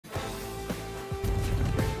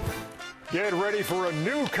Get ready for a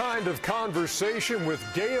new kind of conversation with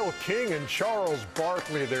Gayle King and Charles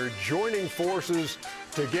Barkley. They're joining forces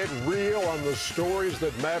to get real on the stories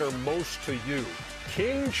that matter most to you.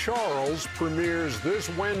 King Charles premieres this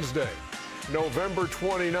Wednesday, November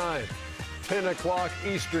 29th, 10 o'clock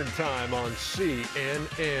Eastern Time on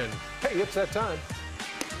CNN. Hey, it's that time.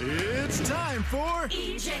 It's time for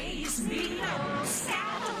EJ's Neato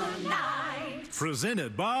Satellite.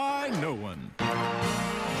 Presented by No One.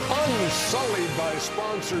 Unsullied by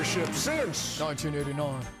sponsorship since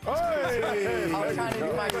 1989. Hey! I was trying to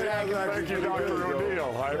do my drag. Thank you, Dr.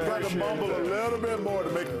 O'Neill. I got to appreciate mumble that. a little bit more to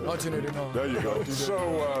make it. 1989. There you go.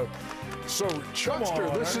 So Chuckster,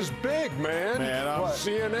 this is big, man. Man,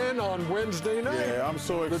 CNN on Wednesday night. Yeah, I'm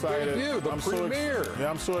so excited. The debut, the premiere.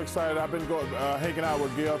 I'm so excited. I've been hanging out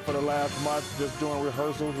with Gayle for the last month, just doing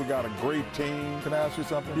rehearsals. We got a great team. Can I ask you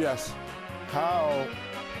something? Yes. How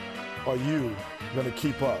are you going to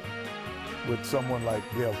keep up with someone like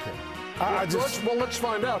Gayle King? Let's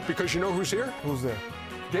find out, because you know who's here? Who's there?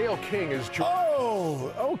 Gayle King is joining.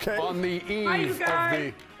 Oh, okay. On the eve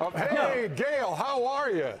hey, Gayle, how are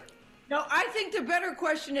you? No, I think the better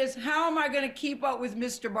question is, how am I going to keep up with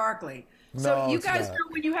Mr. Barkley? No, So you it's guys not. know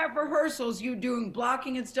when you have rehearsals, you're doing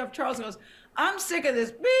blocking and stuff. Charles goes, I'm sick of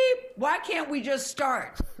this. Beep. Why can't we just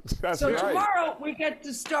start? That's So right. tomorrow we get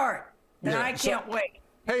to start, and I can't wait.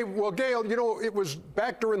 Hey, well, Gayle, you know, it was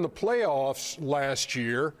back during the playoffs last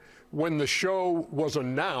year when the show was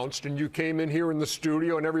announced and you came in here in the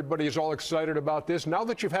studio and everybody is all excited about this. Now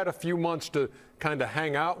that you've had a few months to kind of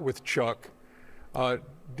hang out with Chuck, do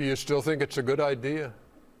you still think it's a good idea?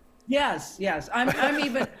 Yes. I'm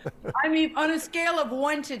even on a scale of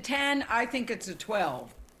 1 to 10, I think it's a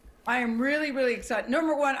 12. I am really, really excited.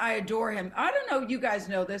 Number one, I adore him. I don't know, you guys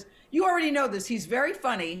know this. You already know this. He's very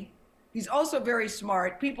funny. He's also very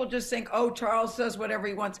smart. People just think, oh, Charles says whatever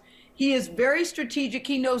he wants. He is very strategic.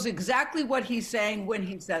 He knows exactly what he's saying when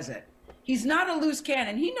he says it. He's not a loose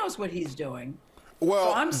cannon. He knows what he's doing.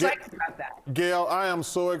 Well, so I'm psyched about that. Gayle, I am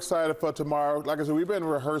so excied for tomorrow. Like I said, we've been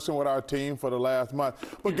rehearsing with our team for the last month.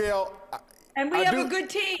 But Gayle, and we have a good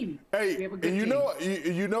team. Hey, we have a good and you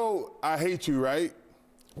team. know, I hate you, right?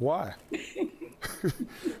 Why?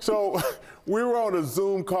 So we were on a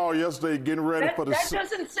Zoom call yesterday getting ready for the... That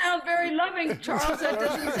doesn't sound very loving, Charles. That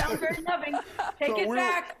doesn't sound very loving. Take it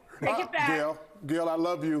back. Take it back. Gayle, I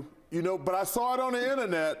love you. You know, but I saw it on the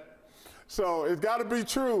internet, so it's got to be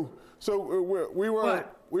true. So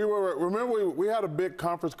remember we had a big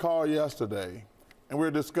conference call yesterday, and we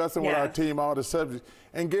were discussing with our team all the subjects.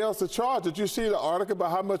 And Gayle said, Charles, did you see the article about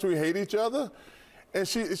how much we hate each other? And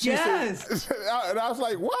she said, and I was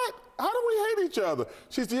like, what? How do we hate each other?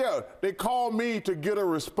 She said, yeah, they called me to get a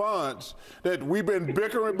response that we've been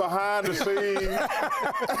bickering behind the scenes.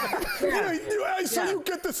 So you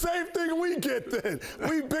get the same thing we get then.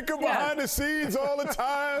 We bicker behind the scenes all the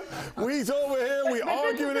time. We's over here, we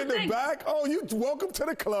arguing in the back. Oh, welcome to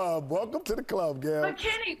the club. Welcome to the club, Gayle. But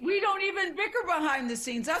Kenny, we don't even bicker behind the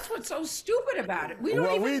scenes. That's what's so stupid about it. We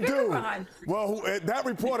don't even bicker behind the scenes. Well, that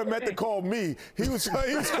reporter meant to call me. He was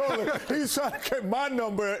trying to get my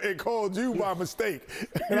number and called you by mistake.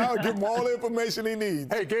 And I'll give him all the information he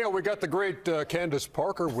needs. Hey, Gayle, we got the great Candace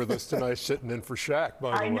Parker with us tonight, sitting in for Shaq,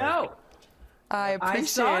 by the way. I know. I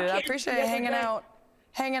appreciate it. I appreciate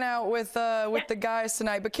hanging out with the guys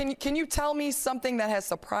tonight. But can you tell me something that has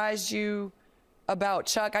surprised you about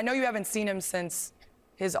Chuck? I know you haven't seen him since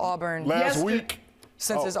his Auburn last week.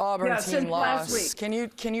 Since his Auburn team lost. Last week.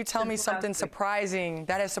 Can you tell me something surprising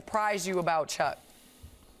that has surprised you about Chuck?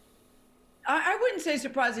 I wouldn't say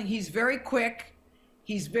surprising. He's very quick.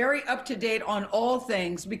 He's very up to date on all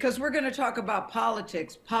things, because we're going to talk about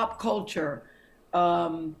politics, pop culture,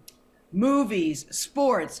 movies,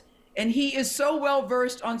 sports, and he is so well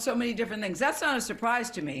versed on so many different things. That's not a surprise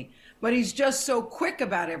to me, but he's just so quick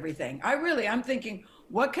about everything. I'm thinking,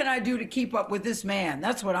 what can I do to keep up with this man?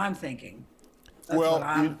 That's what I'm thinking. I'm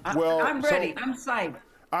ready. I'm psyched.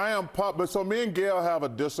 I am pumped, but so me and Gayle have a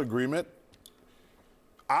disagreement.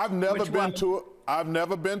 I've never been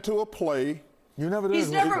to a play. You never did.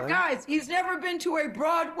 He's never been to a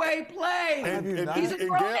Broadway play. He's a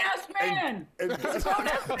grown-ass man. He's a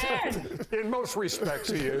grown-ass man. In most respects,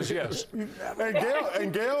 he is, yes.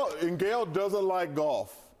 And Gayle doesn't like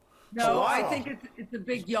golf. No, I think it's a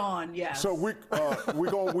big yawn. Yes. So we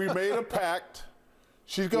made a pact.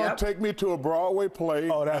 She's gonna take me to a Broadway play.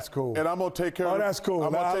 Oh, that's cool. And I'm gonna take her. Oh, that's cool.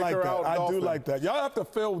 I'm gonna take her out I golfing. do like that. Y'all have to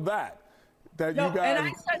film that. And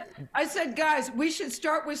I said, guys, we should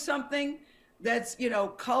start with something that's,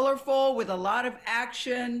 colorful, with a lot of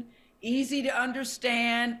action, easy to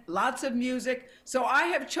understand, lots of music. So I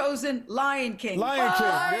have chosen Lion King. Lion King,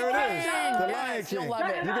 there it is. The Lion Yes, King. you'll love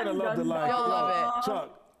it. You're gonna love the Lion King. You'll love it. Chuck,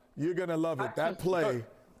 you're gonna love it. That play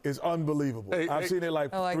is unbelievable. I've seen it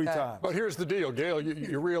like 3 times. But here's the deal, Gayle.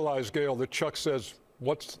 You realize, Gayle, that Chuck says,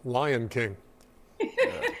 "What's Lion King?"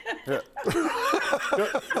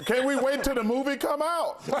 Can we wait till the movie come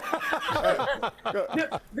out?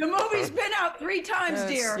 The movie's been out 3 times,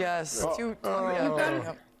 dear. Yes.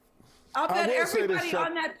 I'll bet will say this, everybody Chuck.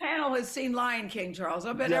 on that panel has seen Lion King, Charles.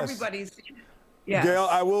 I'll bet Yes. everybody's seen it. Yes. Gayle,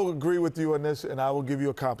 I will agree with you on this, and I will give you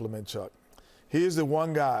a compliment, Chuck. He is the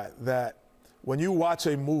one guy that when you watch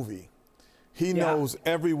a movie, he knows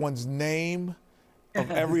everyone's name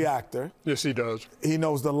of every actor. Yes, he does. He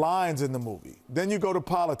knows the lines in the movie. Then you go to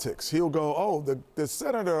politics. He'll go, oh, the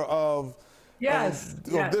senator of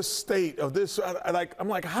this state, of this. I'm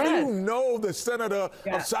like, how do you know the senator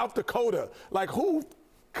of South Dakota? Like, who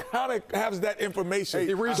kind of has that information?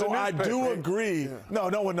 So I do agree.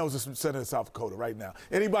 No one knows the senator of South Dakota right now.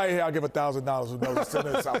 Anybody here, I'll give $1,000 who knows the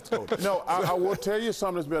senator of South Dakota. No, I will tell you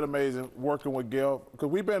something that's been amazing working with Gayle, because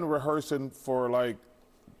we've been rehearsing for like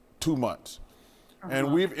 2 months.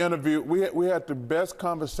 And we've interviewed, we had the best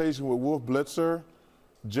conversation with Wolf Blitzer,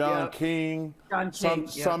 John King,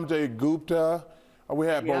 Sanjay Gupta. We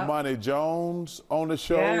had Bomani Jones on the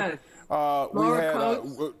show. Yes. Laura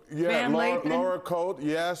Coates,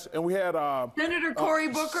 yes. And we had Senator Cory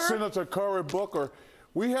Booker. Senator Cory Booker.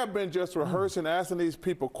 We have been just rehearsing, asking these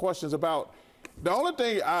people questions about. The only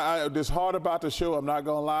thing that's hard about the show, I'm not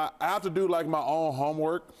gonna lie, I have to do like my own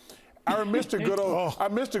homework. I miss the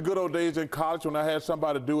good old days in college when I had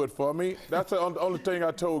somebody do it for me. That's the only thing I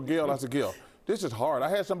told Gayle. I said, Gayle, this is hard. I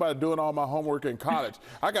had somebody doing all my homework in college.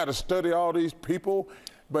 I got to study all these people,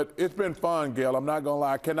 but it's been fun, Gayle. I'm not gonna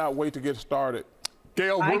lie. I cannot wait to get started.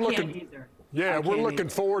 Gayle, I we're can't looking. either. Yeah, we're looking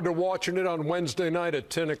forward to watching it on Wednesday night at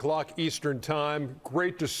 10 o'clock Eastern Time.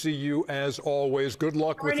 Great to see you as always. Good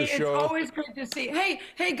luck with the show. It's always good to see.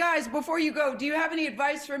 Hey guys, before you go, do you have any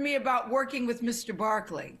advice for me about working with Mr.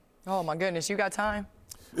 Barkley? Oh my goodness, you got time?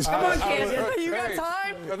 Come on, Candace. You got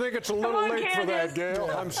time? I think it's a little late for that, Gayle.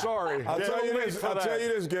 I'm sorry. I'll tell you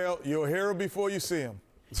this, Gayle. You'll hear him before you see him.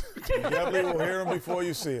 You definitely will hear him before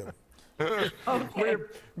you see him. Okay.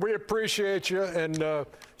 We appreciate you, and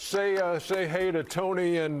say hey to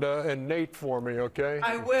Tony and Nate for me, okay?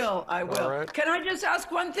 I will. All right. Can I just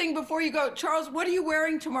ask one thing before you go? Charles, what are you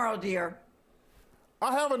wearing tomorrow, dear?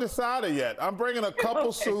 I haven't decided yet. I'm bringing a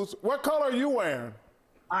couple suits. What color are you wearing?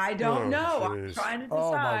 I don't know. I'm trying to decide.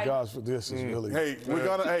 Oh my gosh, this is really. Hey, we're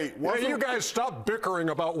gonna. Hey, you guys stop bickering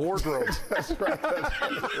about wardrobe. That's right.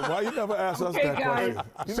 Why you never ask us that guys.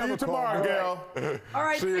 question? You See never you call tomorrow, me. Gayle. All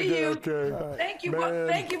right, see Gayle, you. okay. Thank you. Man.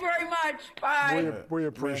 Thank you very much. Bye. We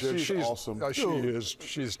appreciate it. she's awesome. She is.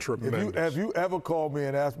 She's tremendous. Have you ever called me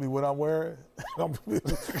and asked me what I'm wearing?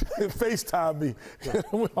 FaceTime me.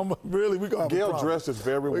 We're gonna have a problem. Gayle dresses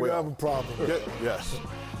very well. We're gonna have a problem. Yes.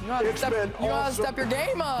 You gotta It's been awesome. step your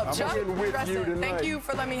game up, Chuck. being with you tonight. Thank you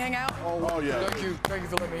for letting me hang out. Oh yeah. Thank you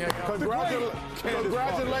for letting me hang out.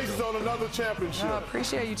 Congratulations on another championship. I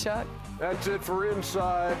appreciate you, Chuck. That's it for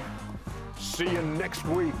Inside. See you next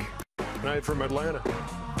week. Night from Atlanta.